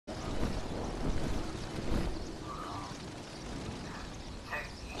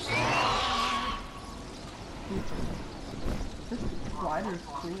spider's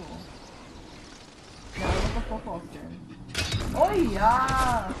cool. Yeah, I love the football skin. Oh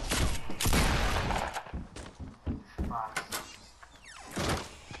yeah!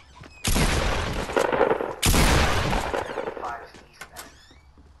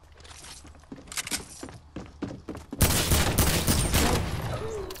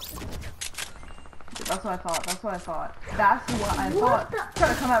 That's what I thought. That's what I thought. That's what I thought.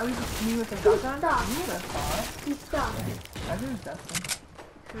 Trying to come at me with the shotgun? You would have thought. He's stuck. I think it's Destin.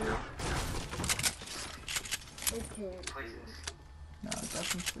 Okay. No,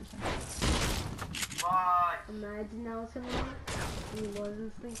 Destin's sleeping. Imagine that was someone he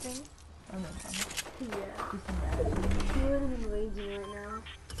wasn't sleeping. I don't know. Yeah. He's mad. He would have been raging right now.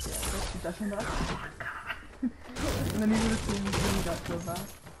 Yeah, Destin got. And then he would have seen me when he got so fast.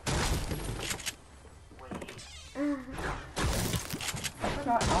 I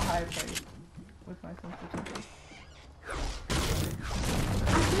forgot how high I played with my sensitivity. I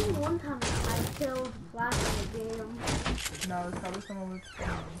think one time I killed Flash in the game. No, it's probably someone with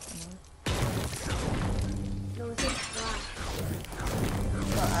somewhere. No, it's just Flash.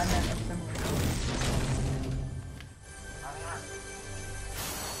 But I meant a similar.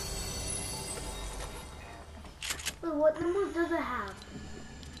 Wait, what number does it have?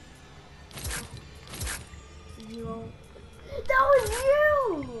 0. That was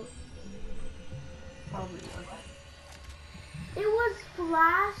you! Probably was. It was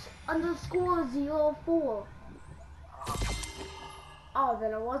Flash _ 04. Oh,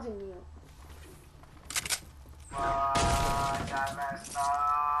 then it wasn't you. I got messed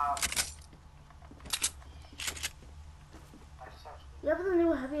up. You have the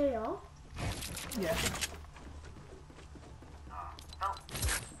new heavy AR? Yeah.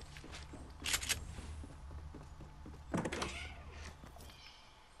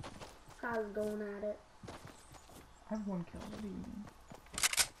 Guy's going at it. I have 1 kill. What do you mean?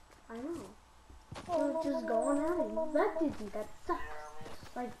 I know. You're just going at it. You left it. That sucks.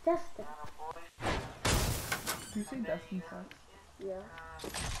 Like Destin. Did you say Destin sucks? Yeah.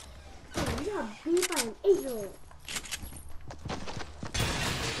 Oh, you got beat by an 8-year-old.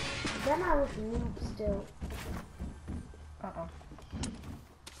 Then I was a noob still. Uh-oh.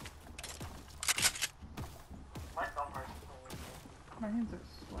 My hands are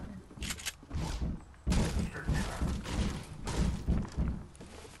sweating.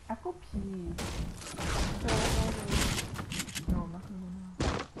 Apple pee. No, I'm not gonna go now.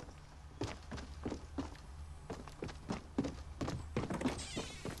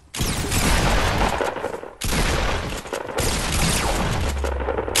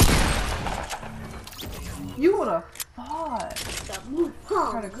 You would have thought.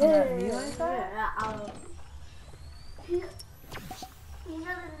 Try to come at me like that? He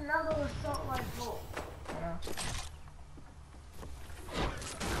has another assault rifle. Yeah.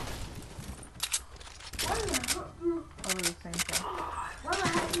 Why the heck you? Probably the same thing. Why the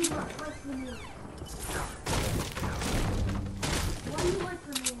heck you not like for me? Why do you like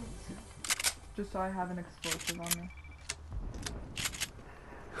for me? Just so I have an explosive on me.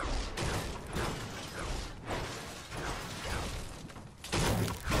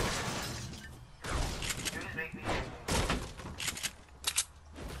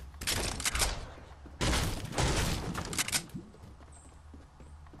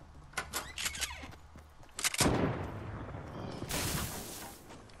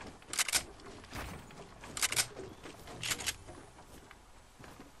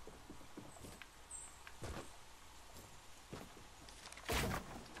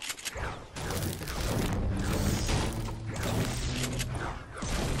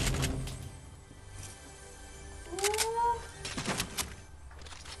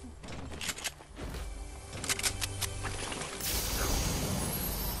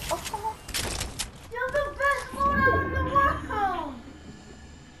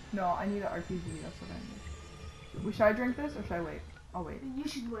 No, I need an RPG, that's what I need. Should I drink this or should I wait? I'll wait. You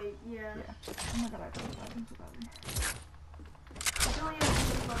should wait, yeah. Yeah. Oh my god, I don't know so badly. I don't even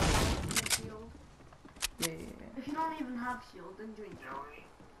have shield. Yeah. If you don't even have shield, then drink it. Joey,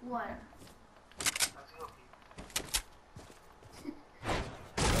 What? let's go, people.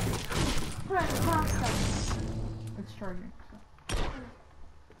 Put it in the pasta. It's charging, so.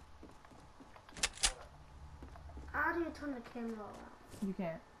 How do you turn the camera around? You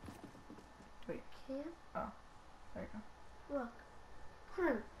can't. Wait. Can't? Oh. There you go. Look.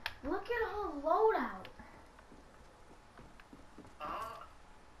 Look at her loadout.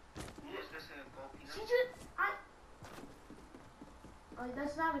 You just missing a gold P90. She just, oh,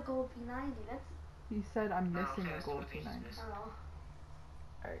 that's not a gold P90, that's, He said I'm No, missing okay, a that's gold what he's P90. missing. oh,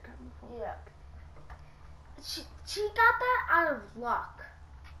 Alright, cut me full. yeah. She got that out of luck.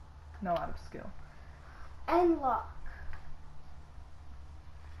 No, out of skill. And luck.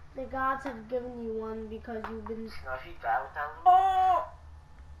 The gods have given you one because you've been No, she died with that loot. Oh!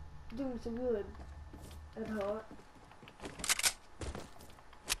 doing so good. It hurt.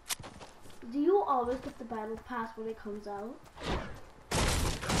 Do you always get the battle pass when it comes out?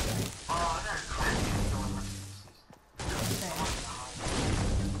 Oh, that's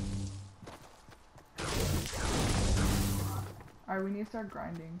Alright, we need to start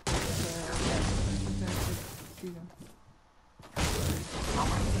grinding to finish this season.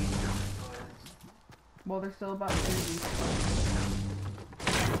 Well, there's still about 2 weeks left.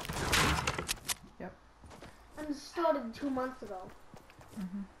 Yep. And it started 2 months ago.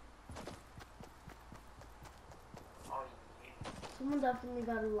 Someone definitely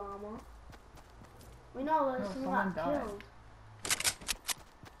got a llama. We know that someone got died. killed.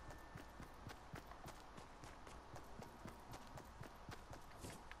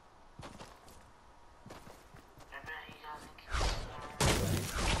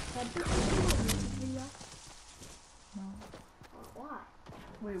 No. Why?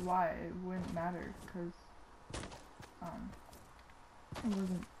 Wait, why? It wouldn't matter, because, it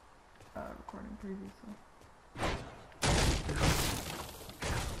wasn't, recording previously.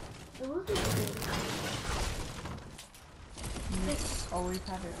 It wasn't good. You always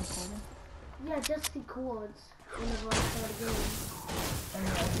have it recording? Yeah, just the chords whenever I start a game. And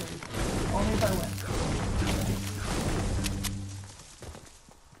the others. Only if I win.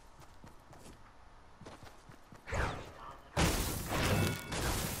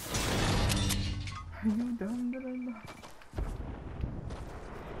 Are you dumb, little?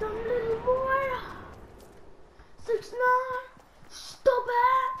 Dumb little boy! 6'9",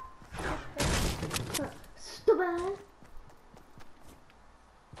 stupid! Stupid!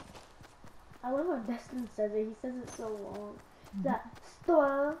 I love how Destin says it. He says it so long. That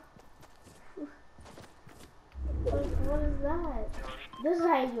stupid. What is that? This is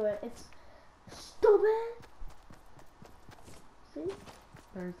how you do it. It's stupid. See?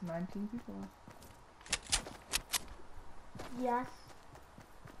 There's 19 people left. Yes.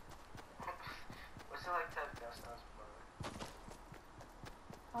 What's it like to have Dustin's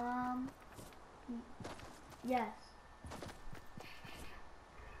brother? Yes.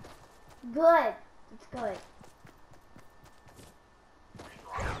 Good. It's good.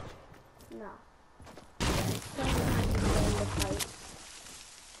 No.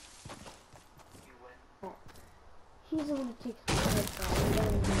 You win. He's the one who takes the headshot and then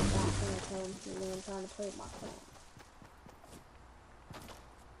he goes back and I tell him and I'm trying to play my plan.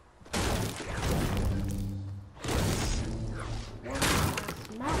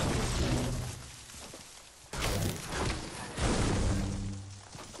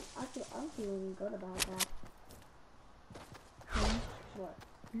 I'm feeling good about that. What?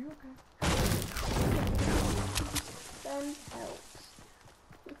 Are you okay? Then helps.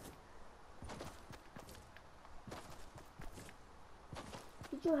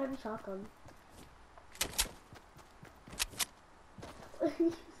 Get you a heavy shotgun.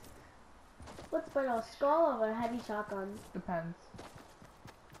 What's better, a skull or a heavy shotgun? Depends.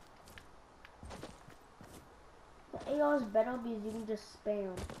 The AR is better because you can just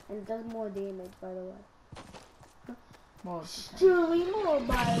spam and it does more damage, by the way. Well, it depends. Surely more,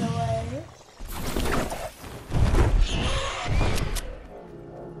 by the way.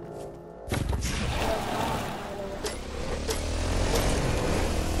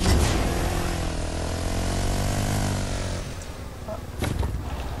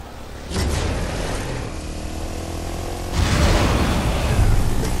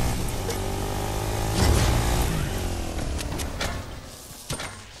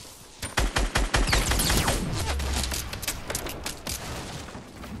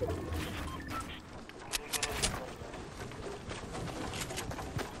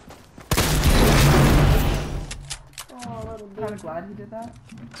 I'm kind of glad he did that.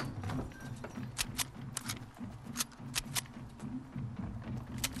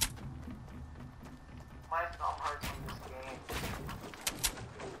 My thumb hurts in this game.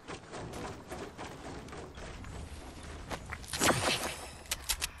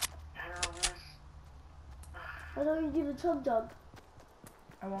 I know you do the chug jump.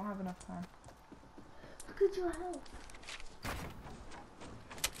 I won't have enough time. Look at your health.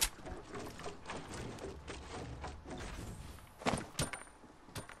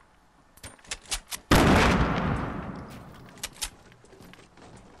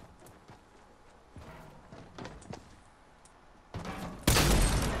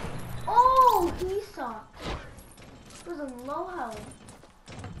 Oh, he sucked. He was in low health.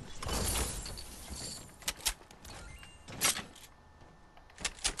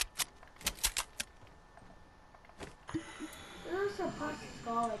 saw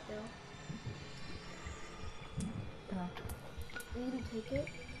Skull right there. No. Are you gonna take it?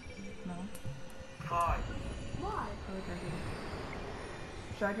 No. Fuck. Why? I like I do.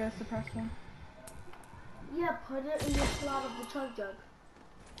 Should I get a suppressed one? Yeah, put it in the slot of the chug jug.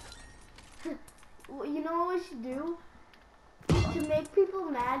 Well, you know what we should do? To make people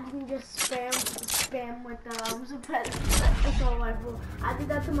mad, you can just spam with suppressed assault rifle. I did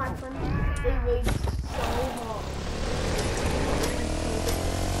that to my friends. They raged so hard.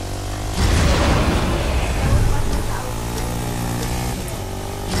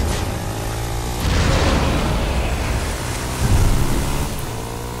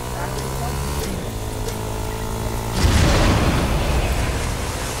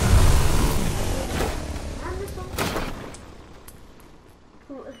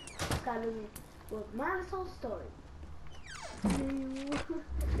 With my soul story.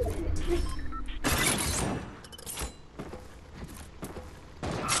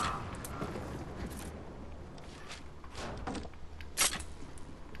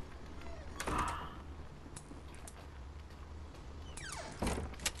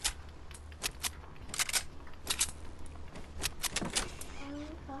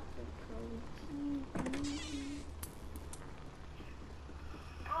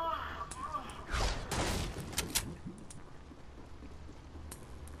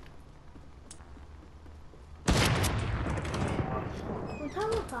 Tell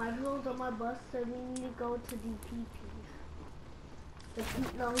the 5-year-old on my bus said we need to go to the PP.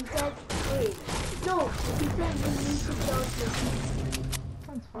 No, he said, wait. No, he said we need to go to the PP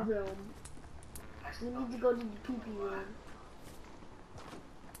Sounds fun. room. We need to go to the PP room.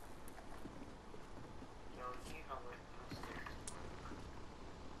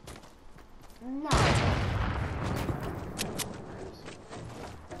 No.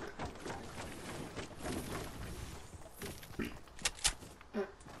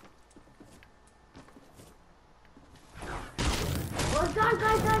 Guy.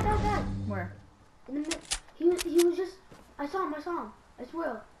 Where? He was just, I saw him, I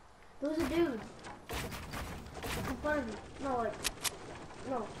swear. There was a dude in front of me. No,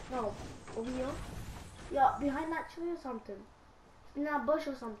 over here. Yeah, behind that tree or something. In that bush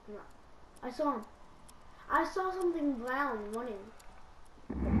or something. I saw him. I saw something brown running.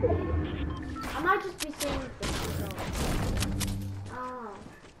 I might just be saying things, so. I don't know.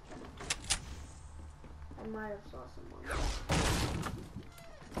 I might have saw someone.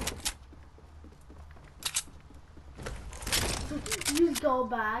 You just go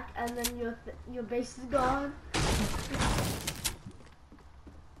back and then your base is gone.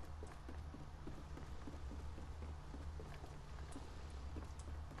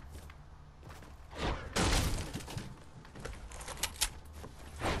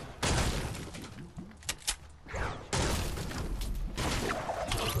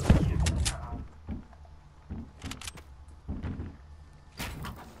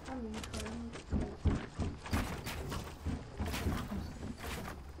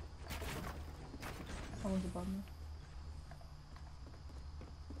 Someone's above me.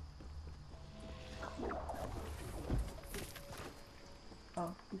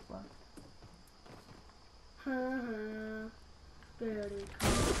 Oh, he's left. Barely.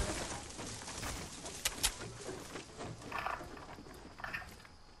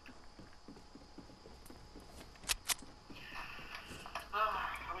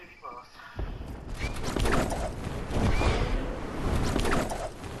 How many people left?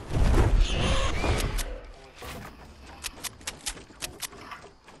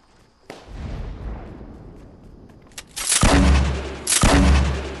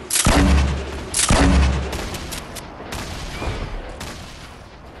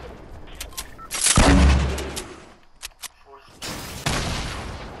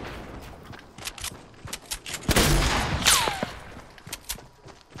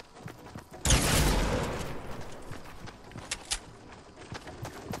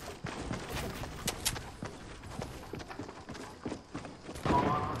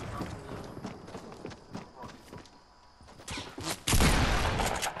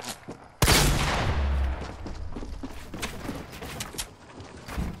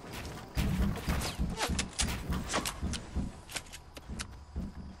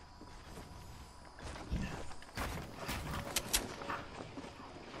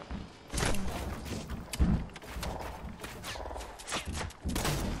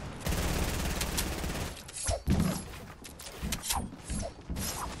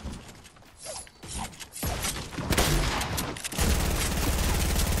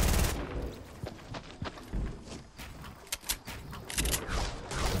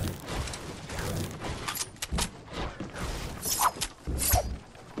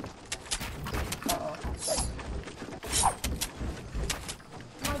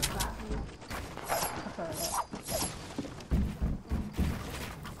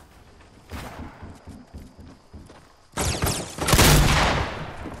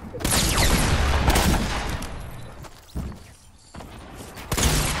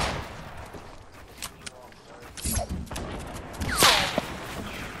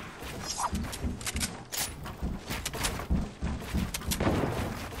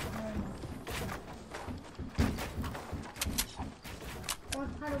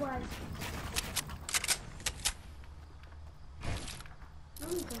 guys. I'm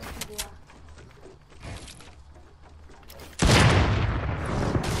going to do that.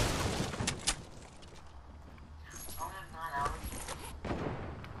 I only have 9 hours.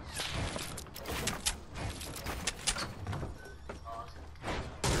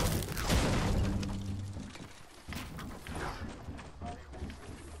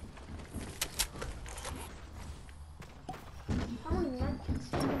 How many medkits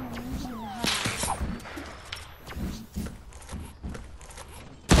do you even have?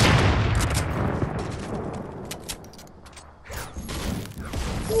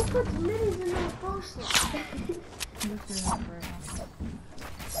 Who puts minis in their bow slot? I'm just doing that right now.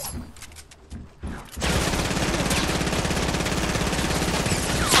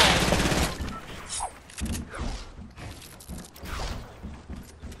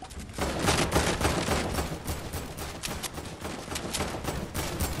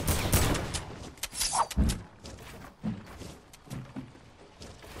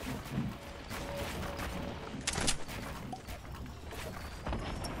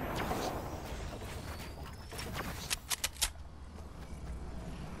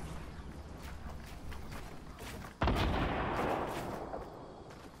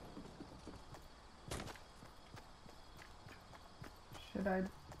 Should I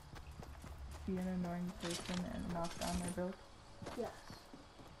be an annoying person and knock down their build? Yes.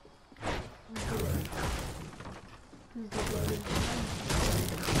 Who's the loading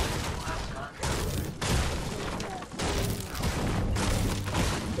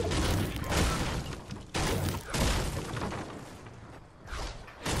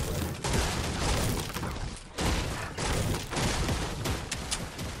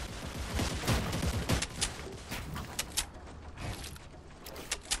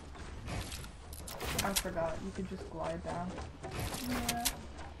I forgot, you could just glide down. Yeah.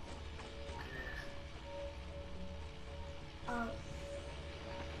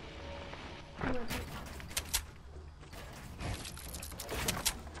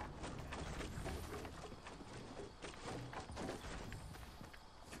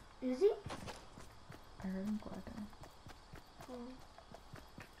 Is he? I heard him glide down.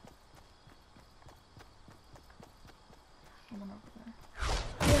 Someone over there.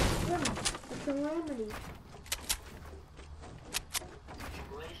 Yes, him. The calamity.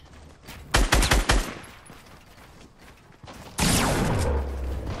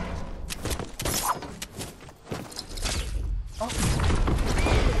 Oh,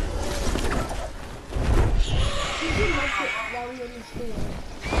 He did make it while we were in the store.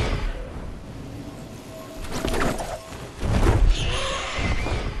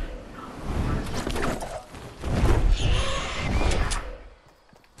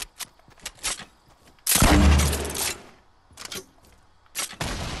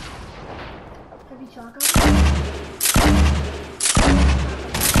 Heavy shotgun?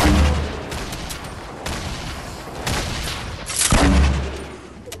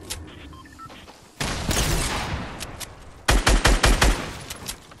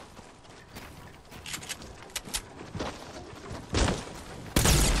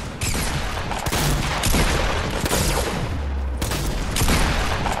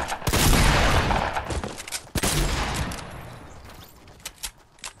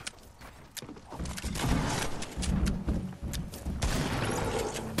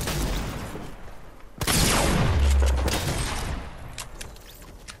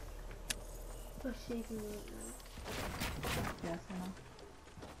 We're shaking right now. yes, I know.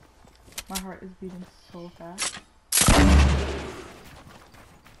 My heart is beating so fast.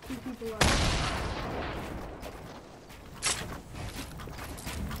 2 people are.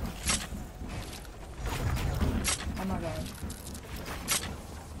 Oh my god.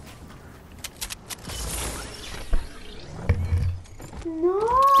 No!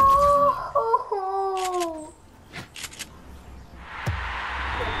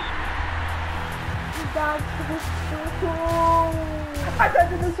 That's so I died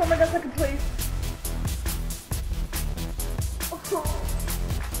to this one, I got second place. cool.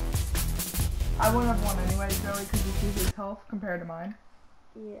 I would have won anyway, Joey, because you see his health compared to mine.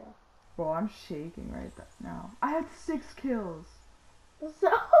 Yeah. Bro, I'm shaking right now. I had 6 kills. So,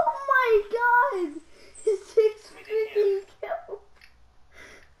 oh my god! 6 freaking kills!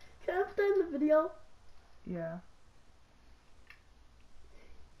 Can I put that in the video? Yeah.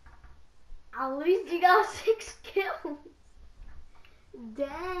 At least you got 6 kills!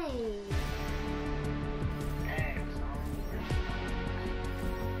 Dang!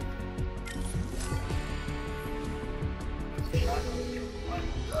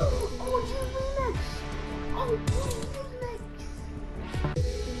 Oh, you remix! Oh, you remix!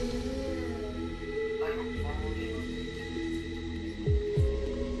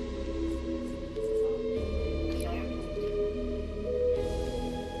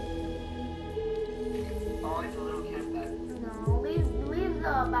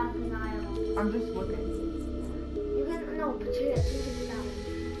 I'm just looking. You can, no, put your hands in that one.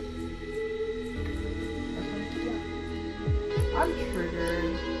 I'm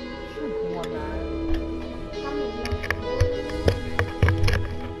triggered. Should have won that. How many left?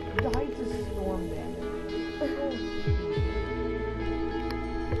 Died to storm damage.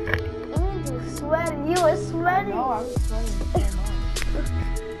 You were sweating. You were sweating. No, I was sweating so much.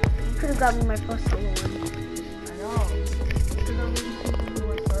 Could have gotten my first solo one. I know. Because I wasn't thinking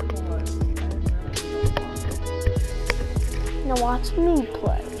what circle was. I didn't realize. Now watch me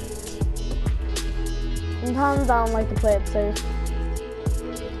play. Sometimes I don't like to play it safe.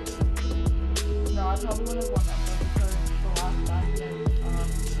 No, I probably would have won that one because the last guy did pretty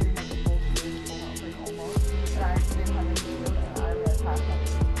much full screen, full out, like almost. And I actually didn't have any shield and I read past him.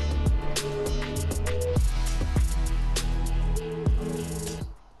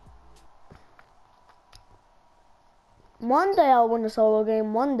 One day I'll win a solo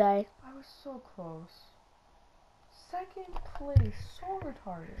game. One day. I was so close. Second place, so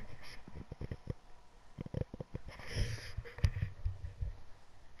retarded.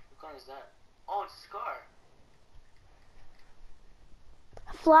 What gun is that? Oh, it's Scar.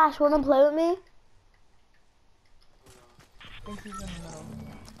 Flash, wanna play with me? I think he's in the middle.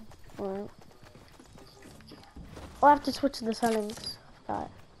 Alright. I'll have to switch the settings. I forgot.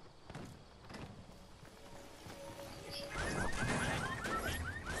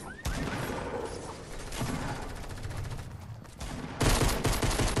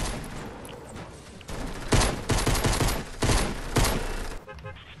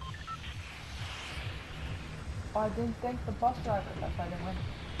 Oh, I didn't thank the bus driver. That's why I didn't win.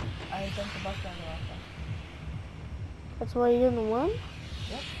 I didn't thank the bus driver last time. That's why you didn't win?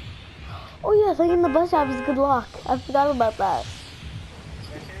 Yep. Oh yeah, thanking the bus driver is good luck. I forgot about that.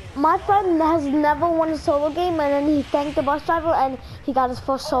 My friend has never won a solo game and then he thanked the bus driver and he got his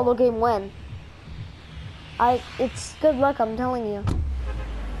first solo game win. It's good luck, I'm telling you.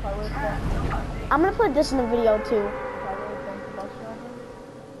 If I would have thanked, I'm gonna put this in the video too. if I would have thanked the bus driver,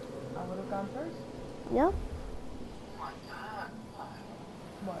 I would have gone first. Yep. Oh my god.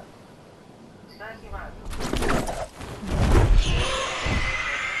 What? This guy came out.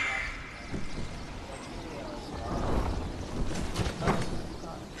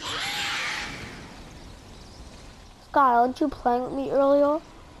 Scott, aren't you playing with me earlier?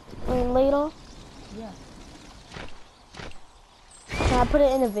 I mean later? Yeah. Can I put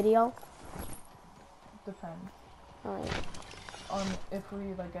it in a video? Depends. Alright. If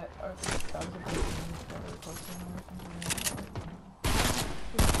we like get our that was a good thing for posting or something.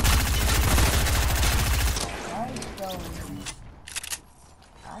 Why is so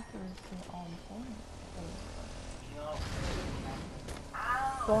accuracy on point?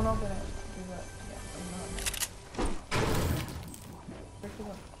 Don't open it. Do that. Yeah, ignore it.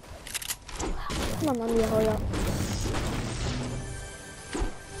 Come on, let me hurry up.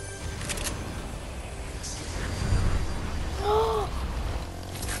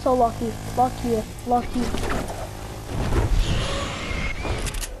 So lucky, lucky, lucky.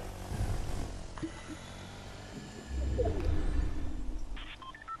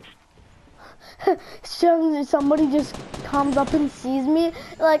 Somebody just comes up and sees me,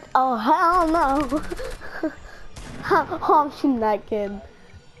 like, oh hell no. I'm shooting that kid.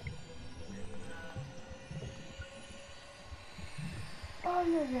 Oh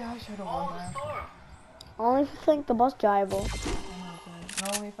yeah, I should have won that. Only if you think the bus driver.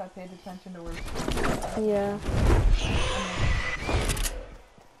 Not only if I paid attention to where. Yeah.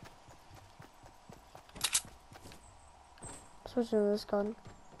 Switching to this gun.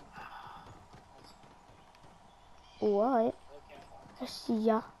 What? I see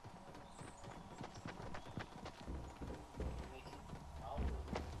ya.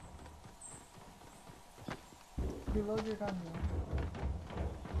 Reload your gun, man.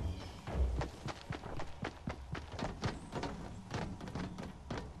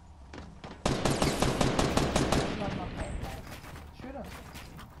 Shoot him.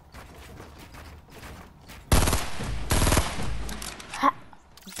 Ha.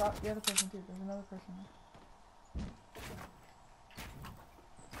 You shot the other person too. There's another person.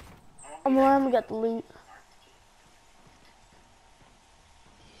 I'm gonna let him get the loot.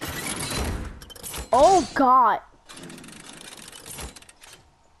 Oh god.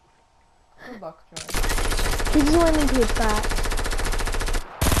 Good luck, Joe. He just went into his back.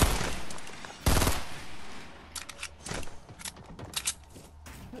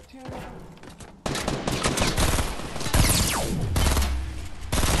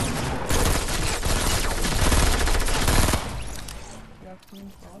 For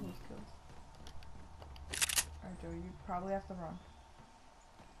all these kills. Alright, Joe, you probably have to run.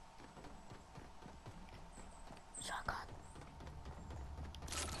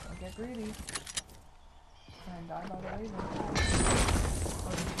 get greedy. And die by the laser.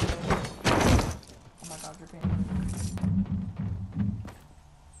 Oh my god, you're being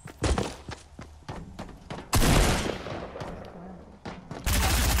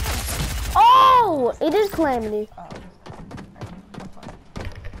Oh! It is Calamity. oh,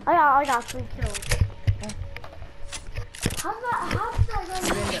 I got 3 kills. How did that guy not die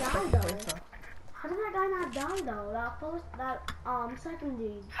though? How did that guy not die though? That second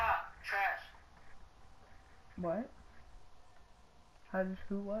dude. Ha! Trash! What? How did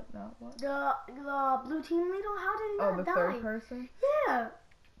who what? Not what? The blue team leader, how did he Oh, not the die? third person? Yeah.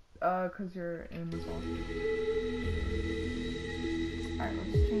 Cause your aim was off. Alright,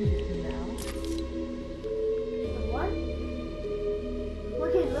 let's change it to now. What?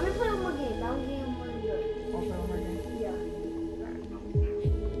 Okay, let me play one more game. That game was good. I'll play one more game. Yeah.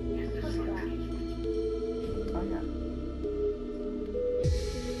 What's that? Oh yeah.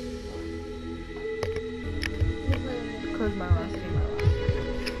 Cause my last game.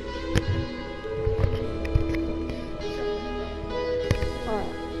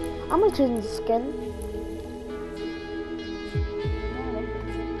 Alright. I'm gonna change the skin.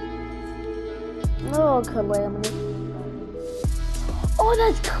 Oh, Calamity. Oh,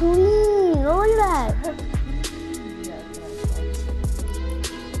 that's clean. Look at that.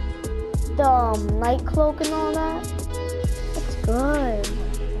 The night cloak and all that. That's good.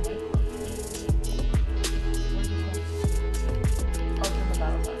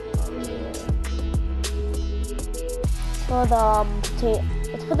 For the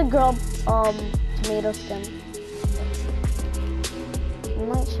it's for the girl tomato skin.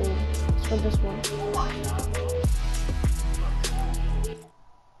 Nightshade. It's for this one.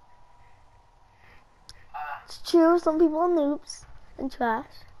 It's true. Some people are noobs and trash.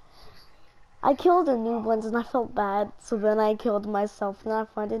 I killed a noob once and I felt bad, so then I killed myself and I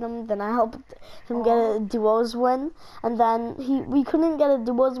finded him. Then I helped him get a duos win, and then we couldn't get a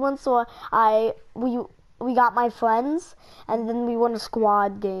duos win, so we got my friends, and then we won a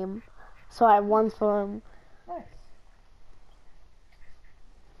squad game. So I won for him. Nice.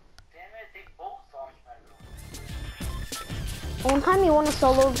 Damn it, they both saw me. One time he won a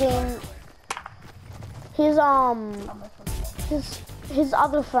solo game. His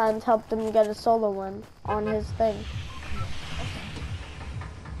other friends helped him get a solo win on his thing.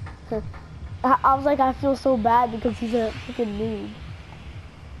 I was like, I feel so bad because he's a freaking noob.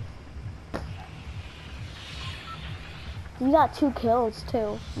 You got 2 kills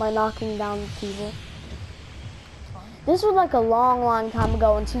too by knocking down the people. This was like a long time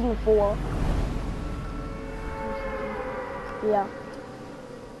ago in season 4. Yeah.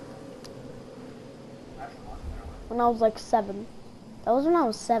 When I was like 7. That was when I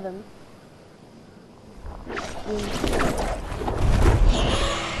was 7.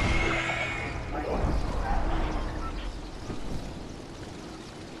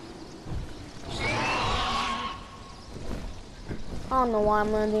 I don't know why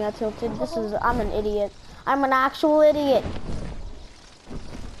I'm learning that tilted. I'm an idiot. I'm an actual idiot.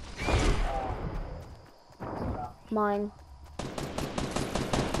 Mine.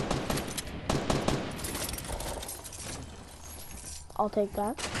 I'll take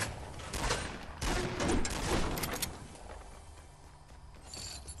that.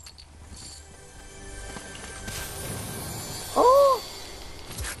 Oh!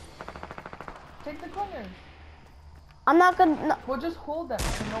 Take the corners. I'm not gonna. No. We'll just hold them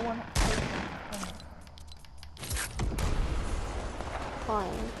so no one. Fine,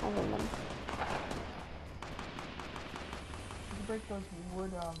 I remember. You break those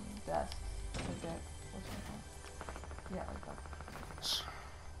wood desks to get what's it called? Yeah, like that.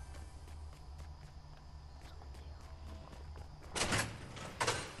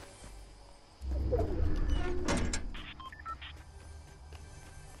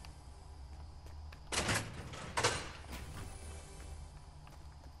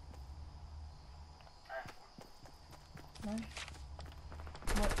 Nice.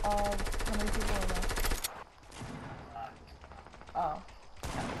 What, how many people are left? Oh.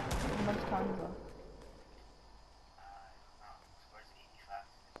 How much time is left?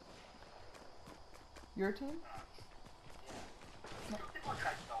 Your team? Yeah. People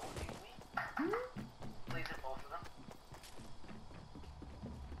try to double team me. Laser both of them.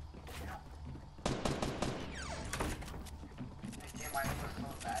 They came my was so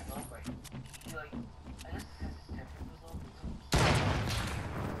bad though, but he like I just sense his temper was low.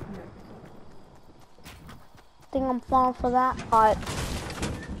 Think I'm falling for that. Alright.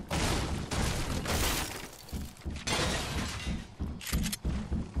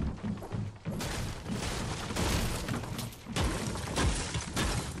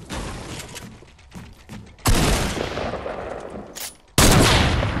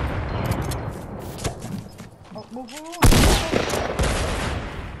 Move.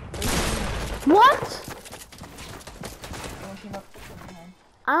 What? Someone came up behind.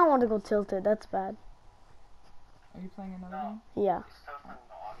 I don't want to go tilted. That's bad. Are you playing another game? Yeah. It's tough when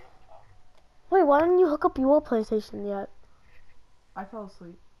the audio. Wait, why didn't you hook up your PlayStation yet? I fell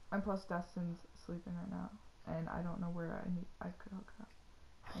asleep. And plus Destin's sleeping right now. And I don't know where I could hook it up.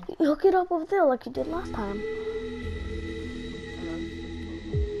 You hook it up over there like you did last time.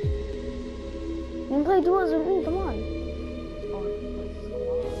 You can play duos with me. Come on. Oh, we can play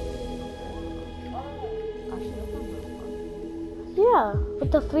squad. Actually, that sounds really fun. Yeah,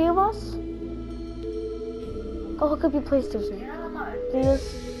 with the three of us. Go hook up your PlayStation. Please.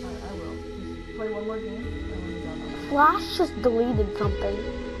 I will. Just play one more game and when we're done. Flash just deleted something.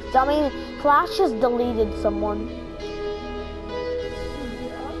 I mean, Flash just deleted someone.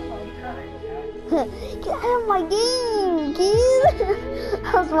 Get out of my game, kid! I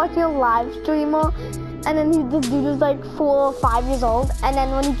was watching a live streamer, and then this dude was like 4 or 5 years old, and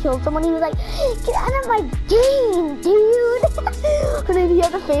then when he killed someone, he was like, "Get out of my game, dude!" And then he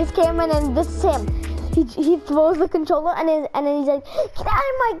had the face cam, and then this is him. He throws the controller, and then he's like, "Get out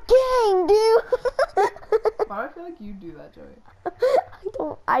of my game, dude!" Why do I feel like you do that, Joey?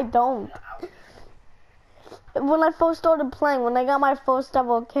 I don't. When I first started playing, when I got my first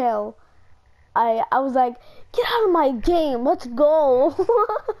ever kill, I was like, "Get out of my game, let's go." Get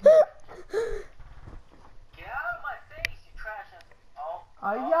out of my face, you trash ass. Oh,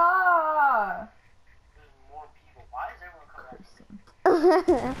 Yeah! there's more people. Why is everyone coming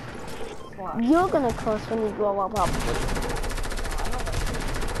at me? You're gonna curse when you grow up, probably.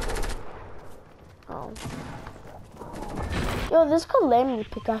 Oh. Yo, this calamity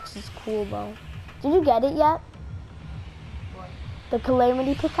pickaxe is cool, bro. Did you get it yet? What? The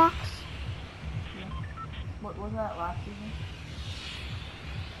calamity pickaxe? What wasn't that last season?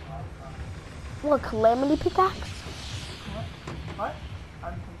 What, calamity pickaxe? What?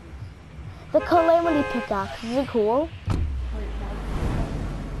 I'm confused. The calamity pickaxe, is it cool? Wait, what?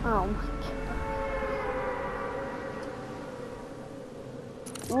 Oh my god.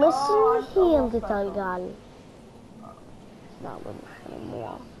 Listen here, little girl. It's not little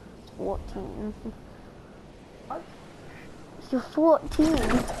anymore. It's 14. What? You're 14.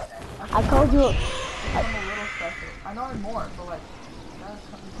 I called you. I'm a little special. I know I'm more, but like, that's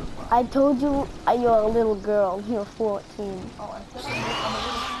something so fun. I told you you're a little girl. You're 14. Oh, I said I'm a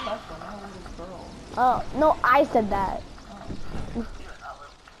little special, not a little girl. Oh, no, I said that.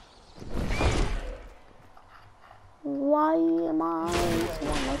 Why am I so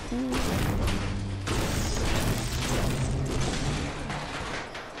lucky?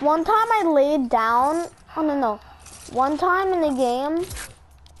 One time I laid down. Oh, no. One time in the game.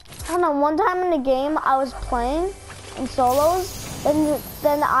 One time in the game I was playing in solos.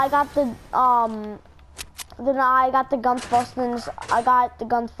 Then I got the gun first. I got the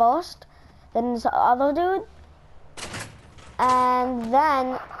gun first. Then this other dude. And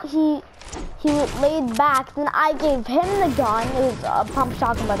then he laid back. Then I gave him the gun. It was a pump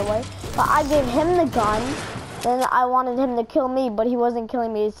shotgun, by the way. But I gave him the gun. Then I wanted him to kill me, but he wasn't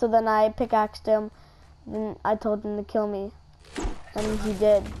killing me. So then I pickaxed him. Then I told him to kill me. And he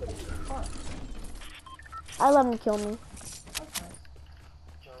did. I let him kill me.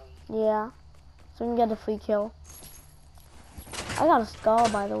 Yeah. So we can get a free kill. I got a skull,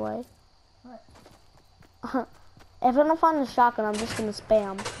 by the way. If I don't find a shotgun, I'm just gonna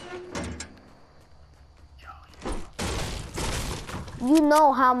spam. You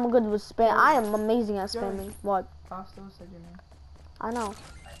know how I'm good with spam. I am amazing at spamming. What? Costo said your name. I know.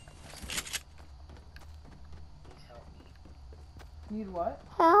 Need what?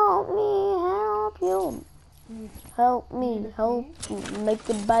 Help me, help you. Help me, help you. Make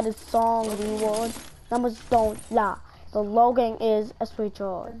the baddest song we want. Numbers don't lie. The logging is a sweet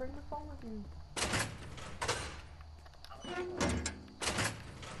joy. Then bring the phone with you.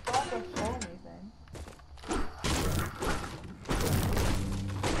 Stop or show anything.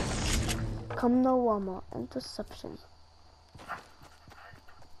 Come no warmer. Interception.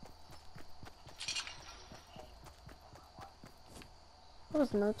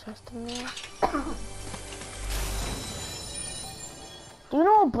 There's no chest in there. Do you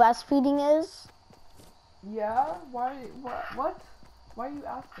know what breastfeeding is? Yeah? Why? What? Why are you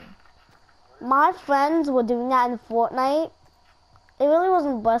asking? My friends were doing that in Fortnite. It really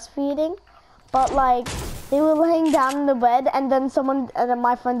wasn't breastfeeding, but like they were laying down in the bed, and then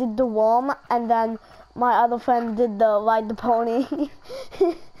my friend did the worm, and then my other friend did the ride the pony.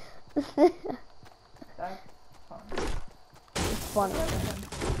 That's fun. It's funny.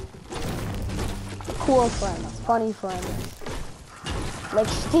 Cool friends, funny friends. Like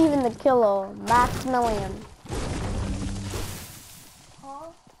Steven the Killer, Max Million.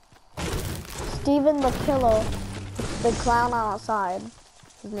 Steven the Killer, the clown outside.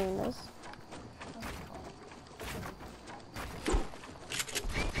 His name is.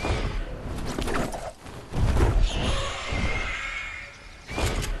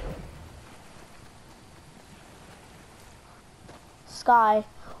 Sky.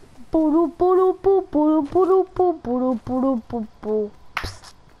 Boo boo boo boo boo boo boo boo boo boo.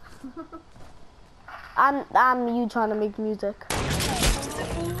 I'm you trying to make music.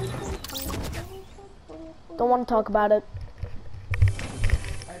 Don't want to talk about it.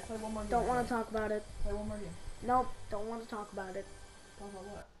 Alright, play one more game. Don't want to talk about it. Play one more game. Nope, don't want to talk about it. Talk about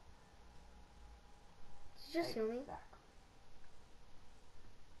what? Did you just hear me? Zach.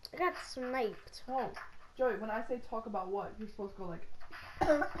 I got sniped. No, Joey, when I say talk about what, you're supposed to go like,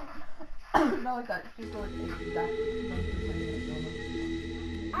 not like that. Just go like exactly.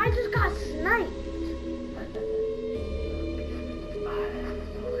 I just got sniped.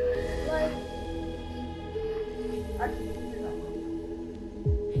 Like, Actually, you can do that one.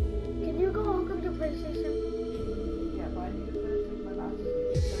 can you go hook up your PlayStation? Yeah, but I need to finish with my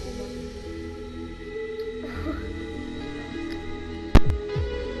master's degree.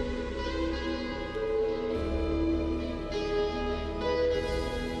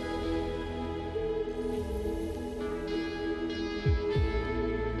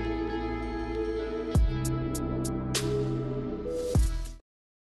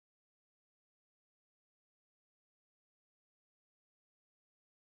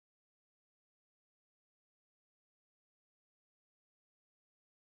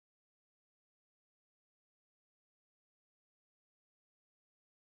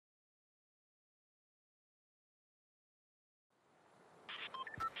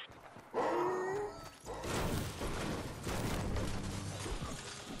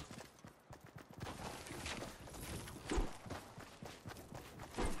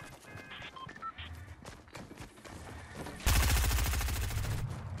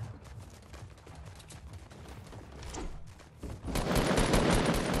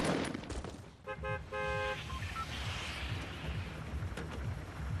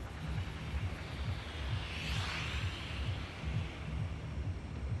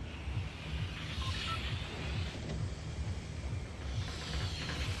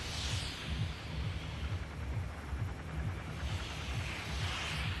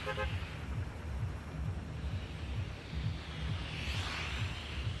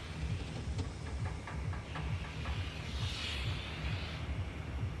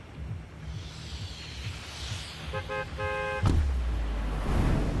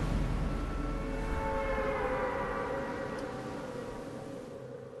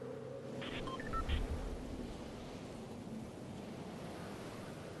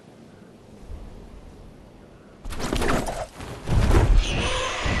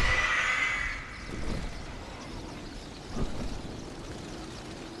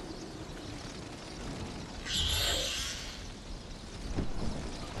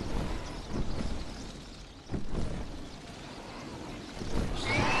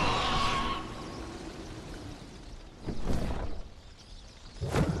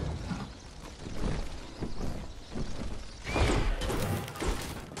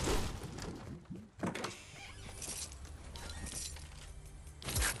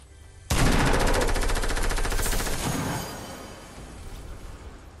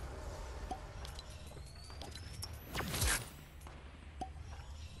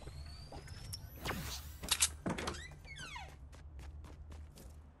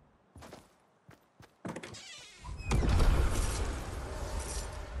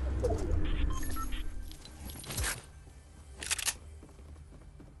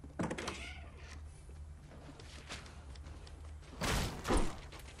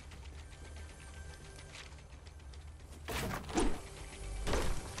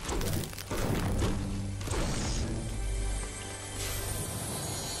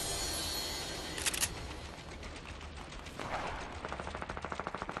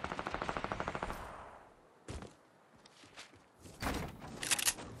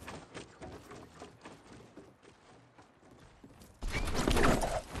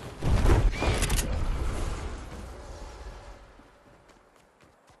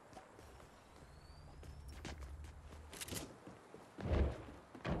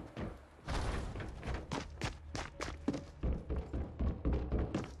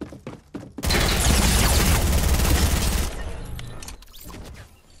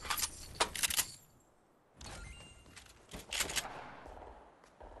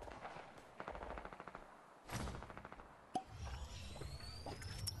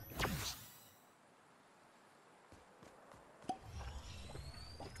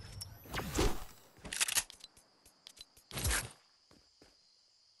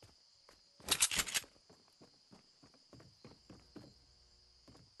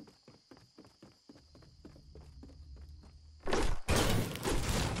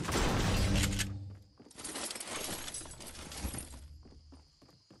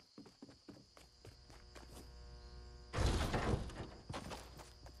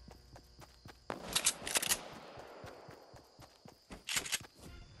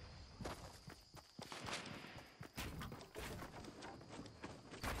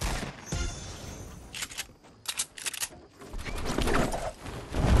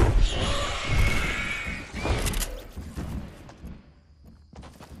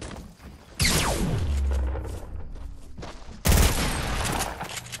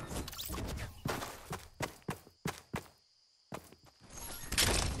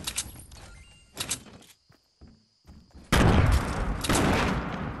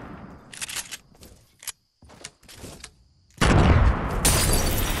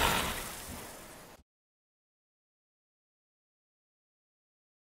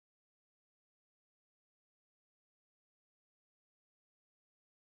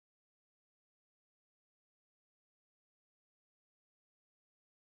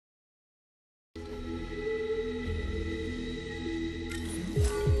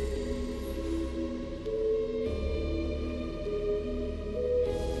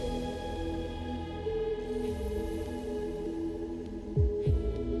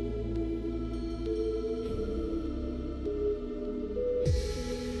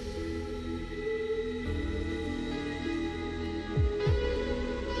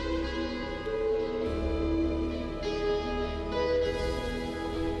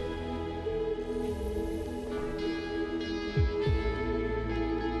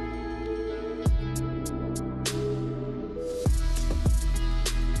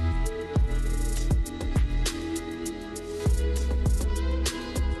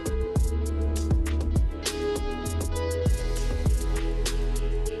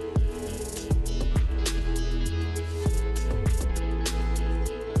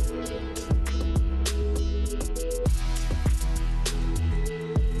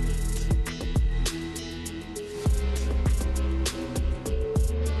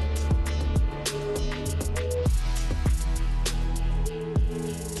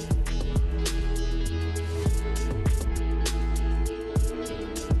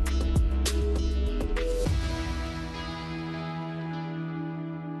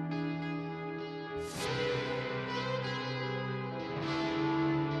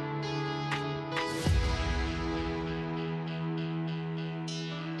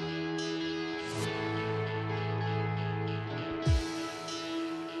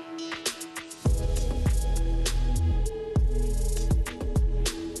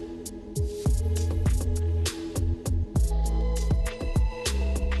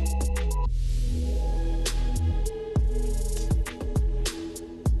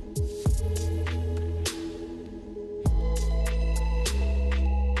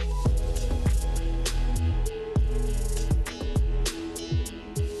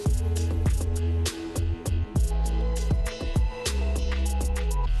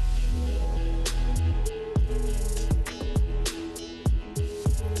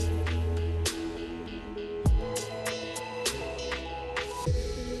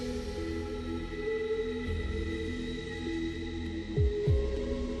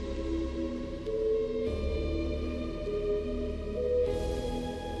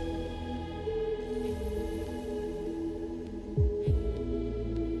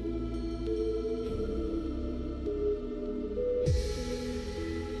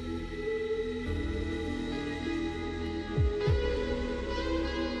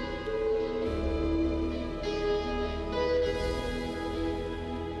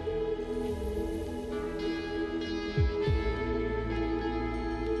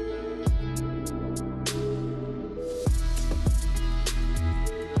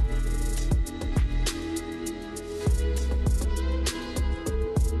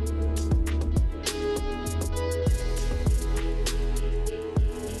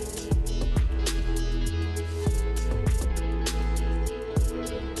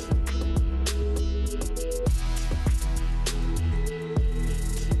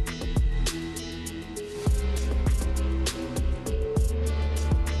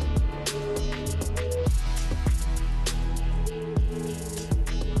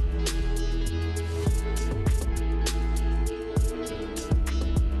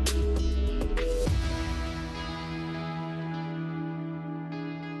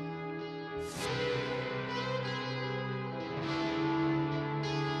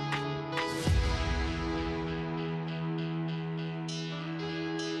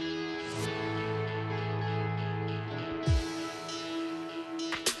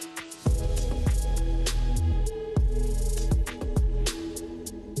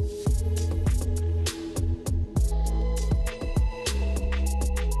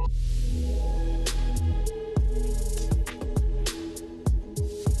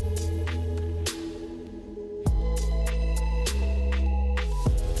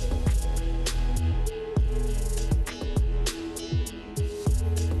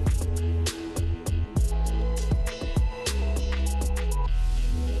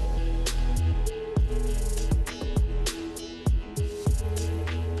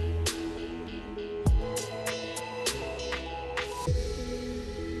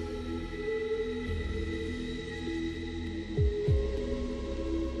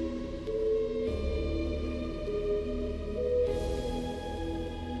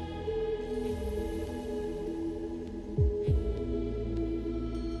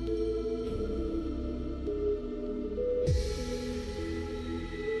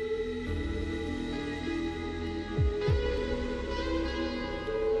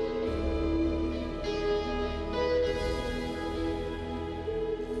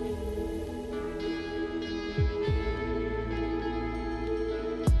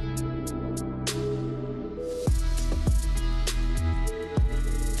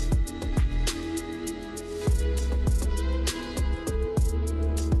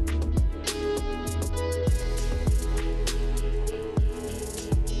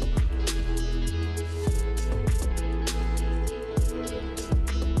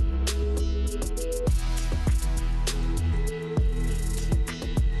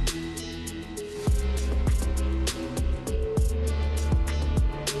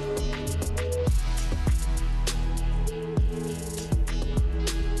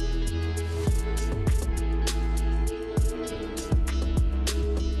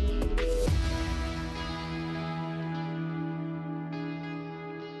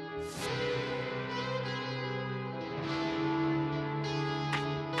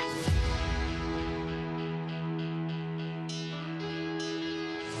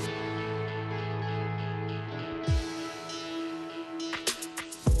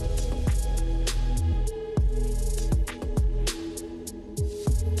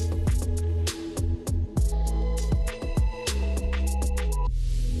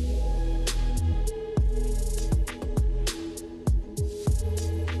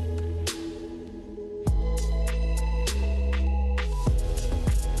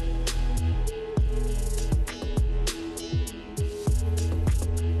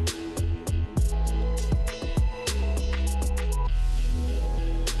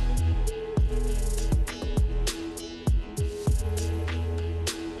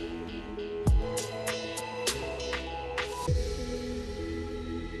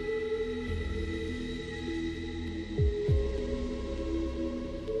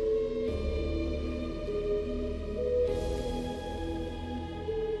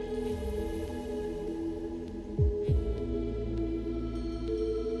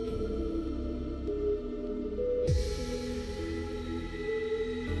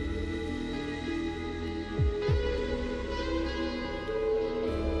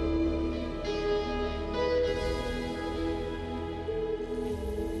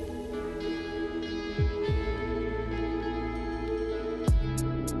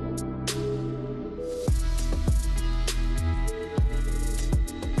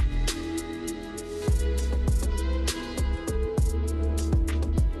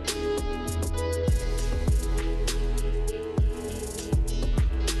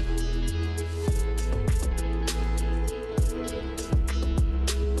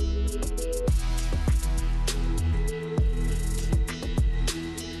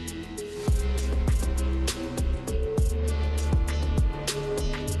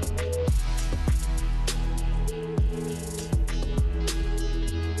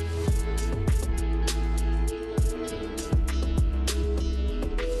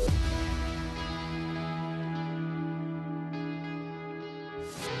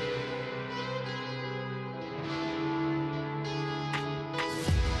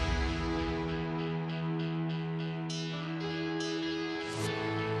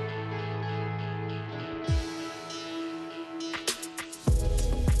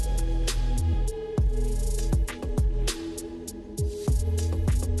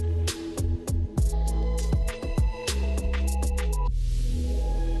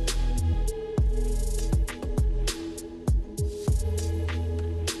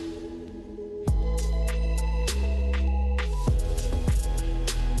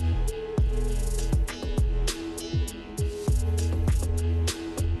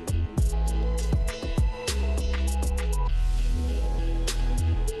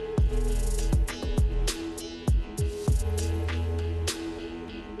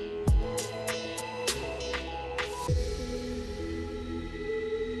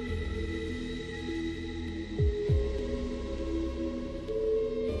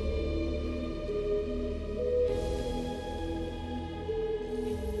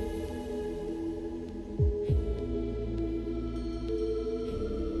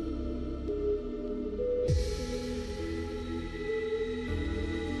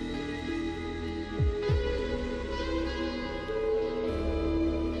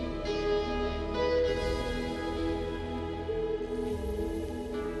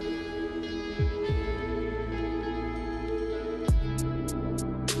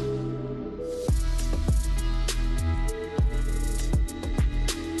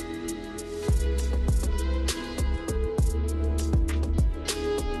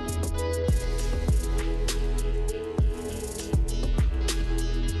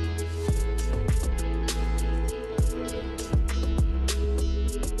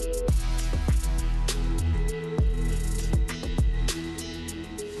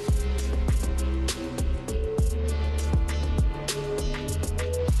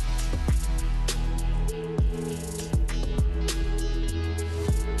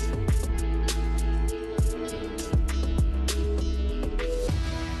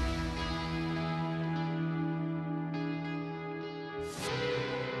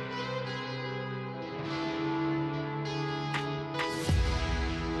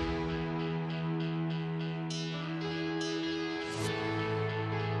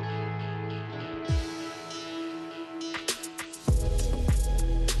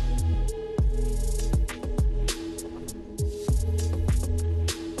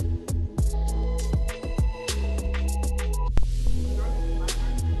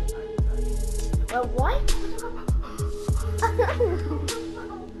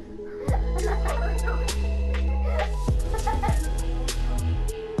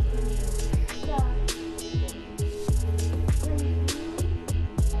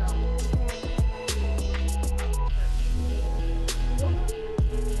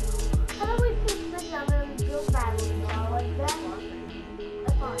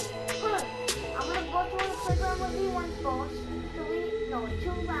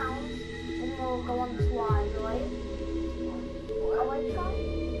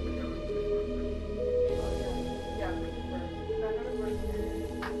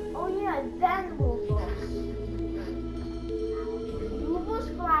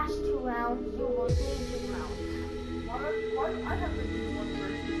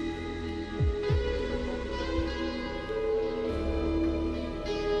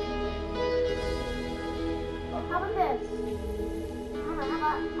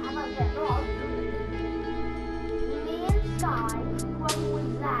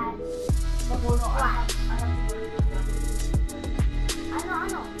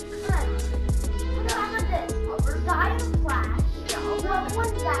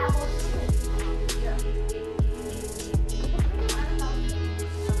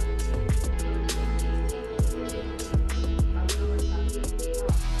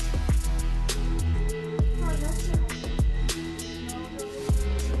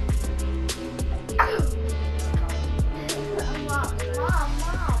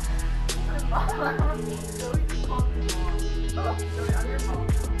 Joey just called me mom. Oh, Joey, I'm your mom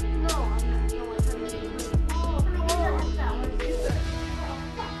now. No, I'm not. No, I can't. Oh, can I get a headset? What did you say?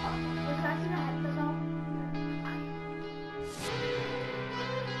 Wait, can I see the headset though?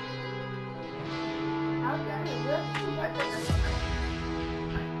 How can it work? I think that's my mom got that.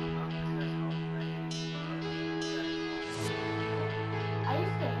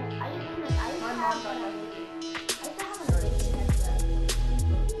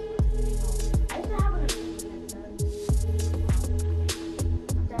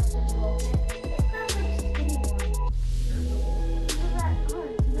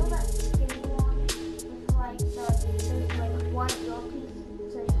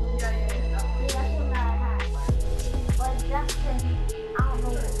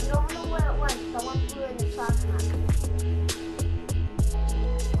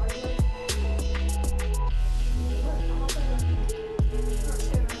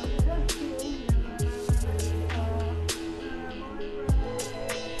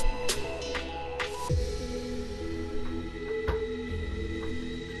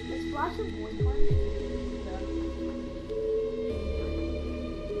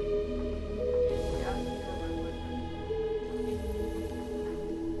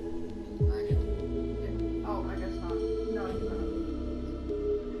 Oh, I guess not. No, you not.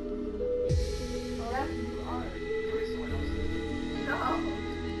 Yes, you are. No.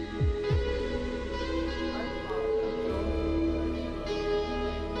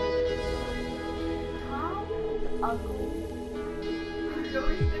 Ugly.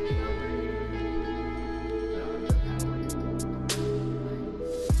 Joey's sticking over here. No, I'm just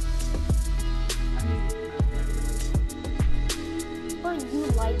Oh, you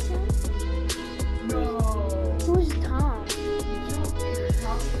like him? no. Who's Tom?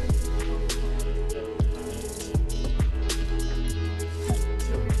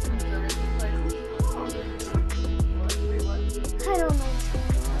 I don't know.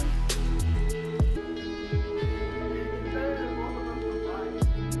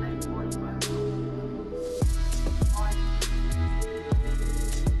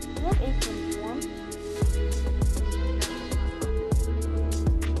 You have 8.1.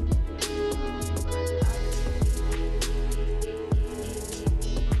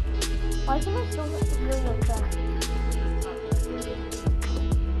 Why can I still really upset?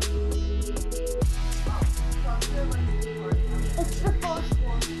 It's the first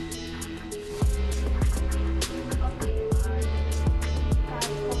one.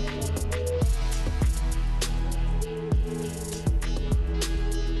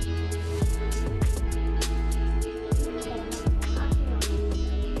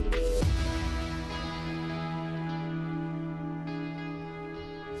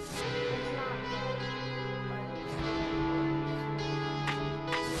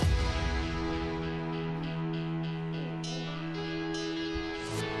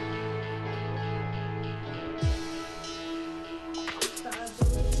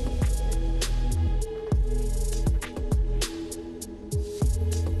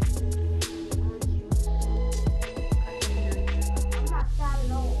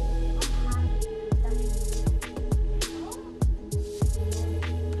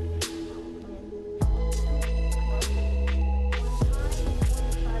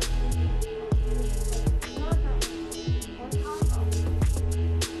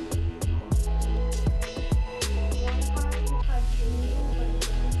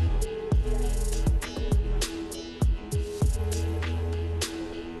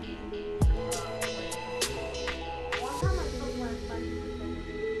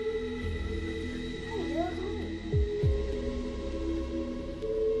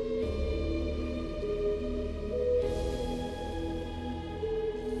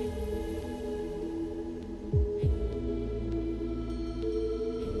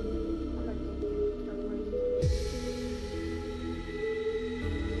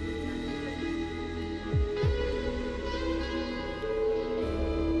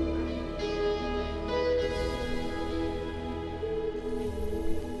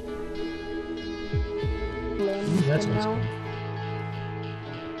 That's now.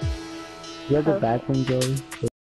 You have the back one, Joey?